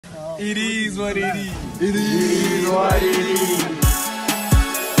It is what it is. It is what it is.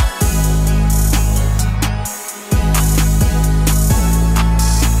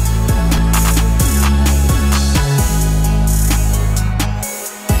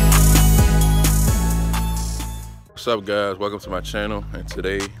 What's up, guys? Welcome to my channel, and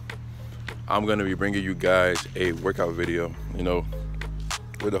today I'm gonna be bringing you guys a workout video. You know,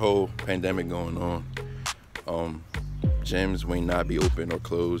 with the whole pandemic going on, gyms may not be open or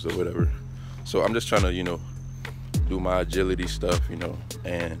closed or whatever. So I'm just trying to, you know, do my agility stuff, you know,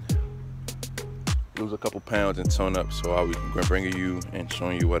 and lose a couple pounds and tone up. So I'll be bringing you and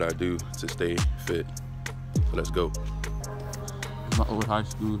showing you what I do to stay fit. So let's go. My old high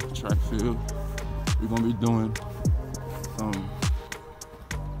school track field. We're gonna be doing some,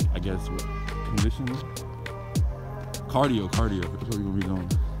 I guess, what, conditioning? Cardio. That's what we're gonna be doing.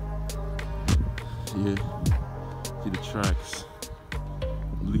 Yeah, see the tracks,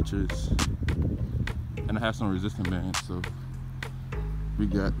 bleachers, and I have some resistance bands, so we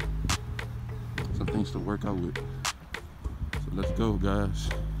got some things to work out with. So let's go, guys.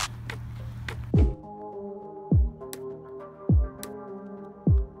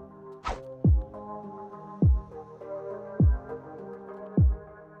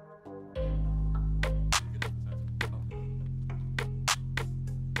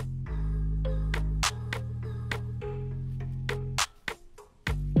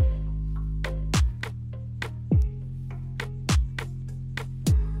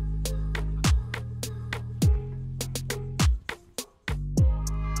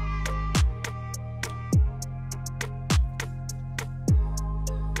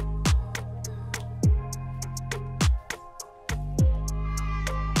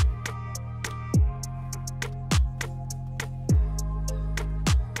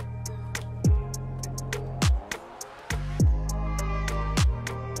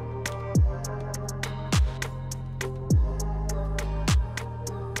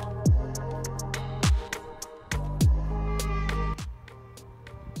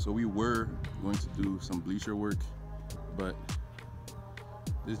 So we were going to do some bleacher work, but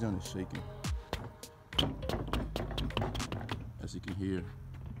this joint is shaking, as you can hear,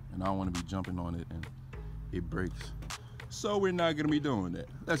 and I don't want to be jumping on it and it breaks. So we're not gonna be doing that.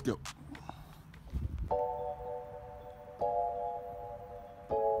 Let's go.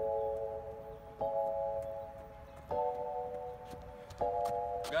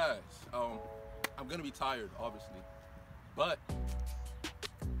 Guys, I'm gonna be tired, obviously, but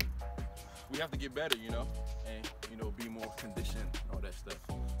we have to get better, you know, and, you know, be more conditioned and all that stuff.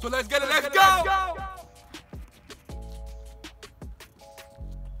 So let's get it, let's go!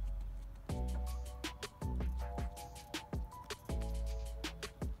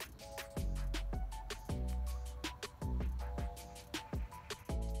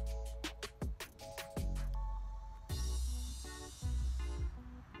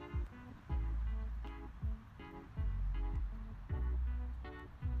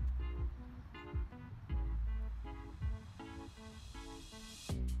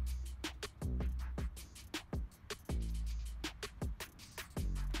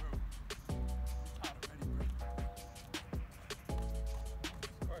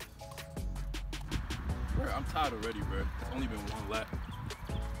 I'm tired already, bro. It's only been one lap.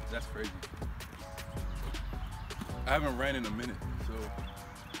 That's crazy. I haven't ran in a minute, so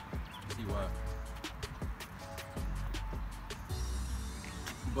see why.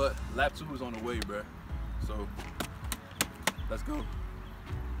 But lap 2 is on the way, bro. So let's go.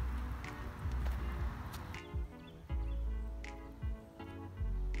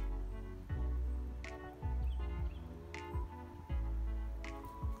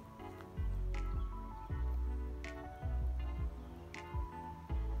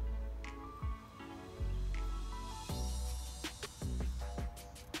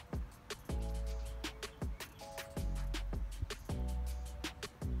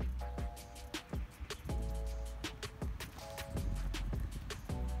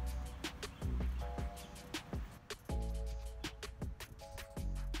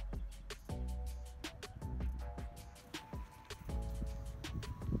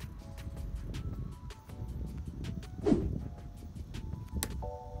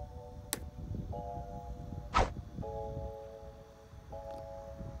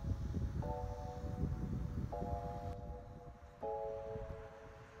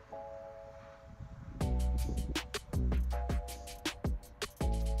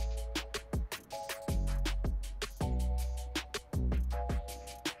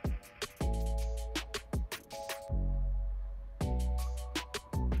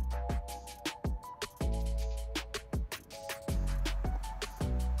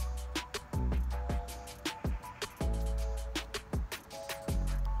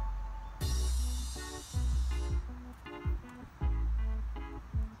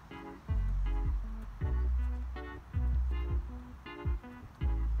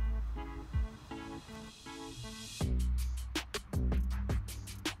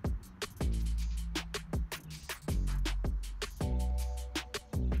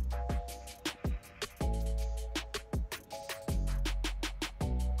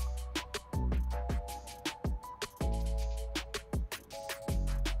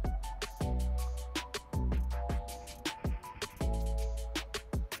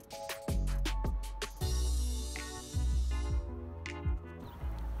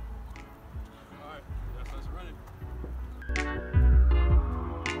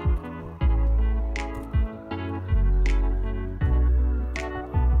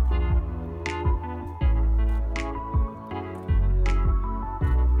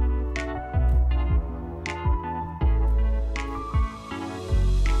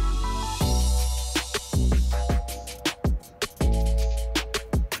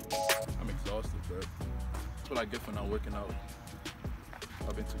 working out.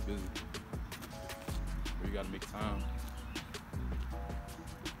 I've been too busy. But you gotta make time.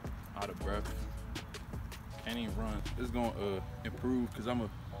 Out of breath. Can't even run. It's gonna improve because I'm gonna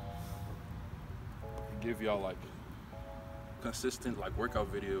give y'all like consistent like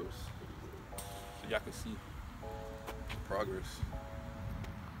workout videos so y'all can see progress.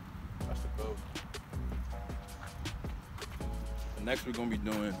 That's the goal. And next we're gonna be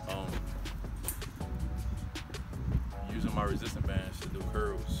doing using my resistance bands to do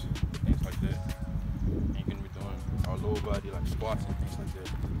curls, things like that. And you're gonna be doing our lower body like squats and things like that.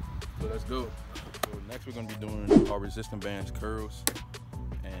 So let's go. So next we're gonna be doing our resistance bands curls.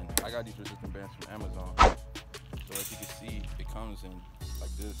 And I got these resistance bands from Amazon. So as you can see, it comes in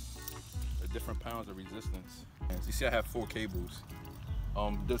like this, different pounds of resistance. And you see I have 4 cables.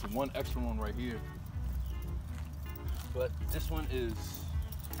 There's one extra one right here. But this one is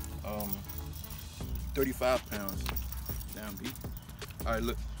 35 pounds. Damn, B. All right,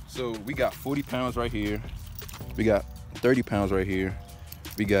 look. So we got 40 pounds right here. We got 30 pounds right here.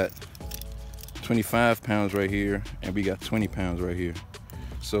 We got 25 pounds right here. And we got 20 pounds right here.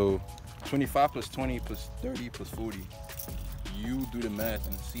 So 25 plus 20 plus 30 plus 40. You do the math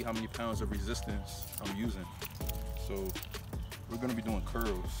and see how many pounds of resistance I'm using. So we're gonna be doing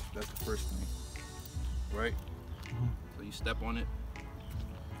curls. That's the first thing, right? So you step on it.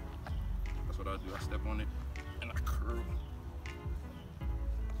 That's what I do. I step on it and I curl.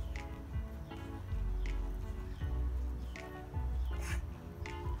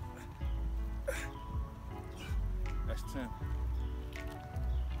 That's 10.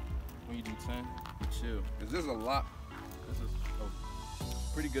 When you do 10, you chill. Because there's a lot. This is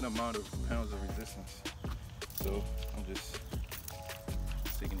a pretty good amount of pounds of resistance. So I'm just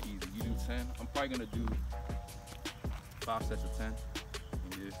taking it easy. You do 10. I'm probably gonna do 5 sets of 10.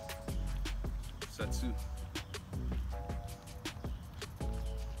 And yeah, set 2.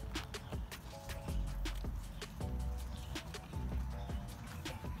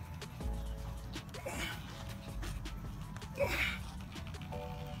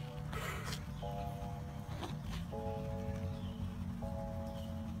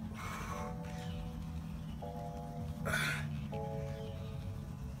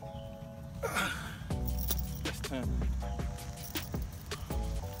 That's 10.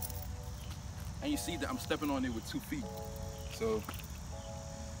 And you see that I'm stepping on it with 2 feet. So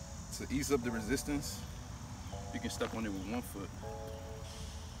to ease up the resistance, you can step on it with 1 foot.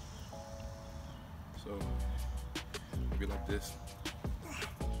 So it'll be like this.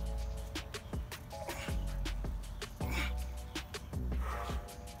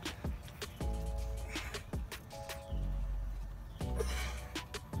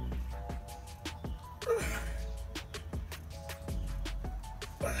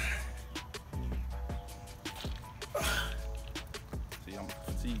 See, I'm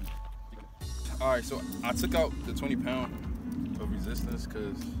fatigued. All right, so I took out the 20 pound of resistance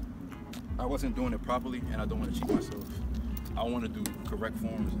because I wasn't doing it properly and I don't want to cheat myself. I want to do correct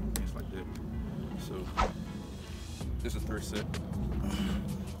forms and things like that. So this is the 3rd set.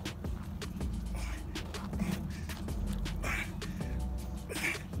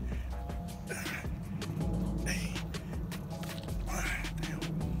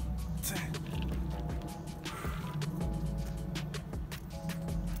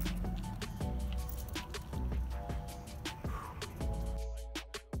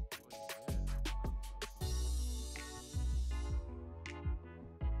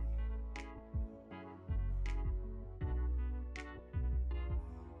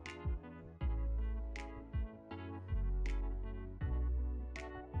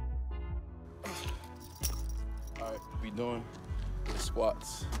 All right, we doing the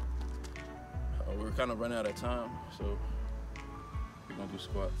squats. We're kind of running out of time, so we're gonna do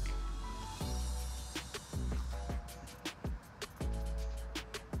squats.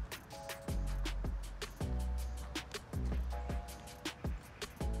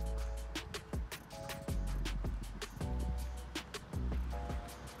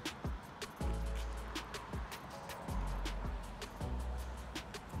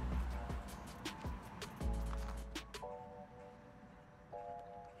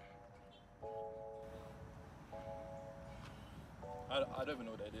 I don't even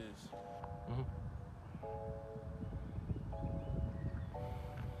know what that is.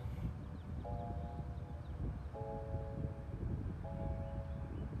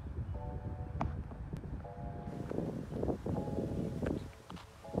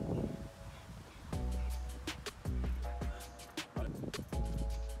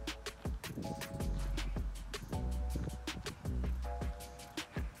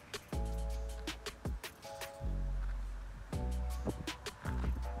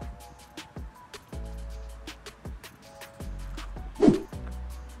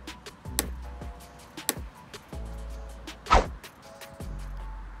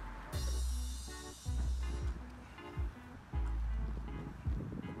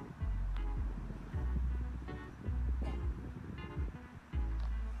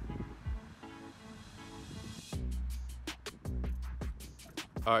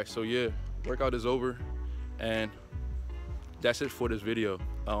 All right, so yeah, workout is over, and that's it for this video.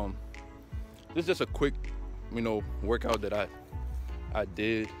 This is just a quick, you know, workout that I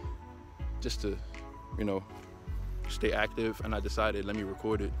did just to, you know, stay active, and I decided let me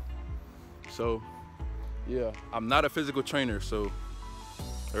record it. So yeah, I'm not a physical trainer, so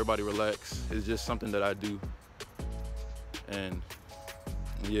everybody relax. It's just something that I do. And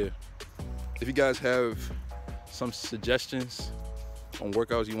yeah, if you guys have some suggestions on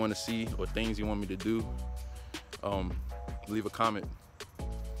workouts you want to see or things you want me to do, leave a comment,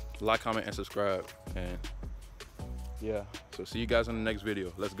 like, comment, and subscribe. And yeah, so see you guys in the next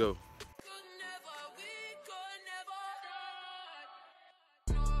video. Let's go.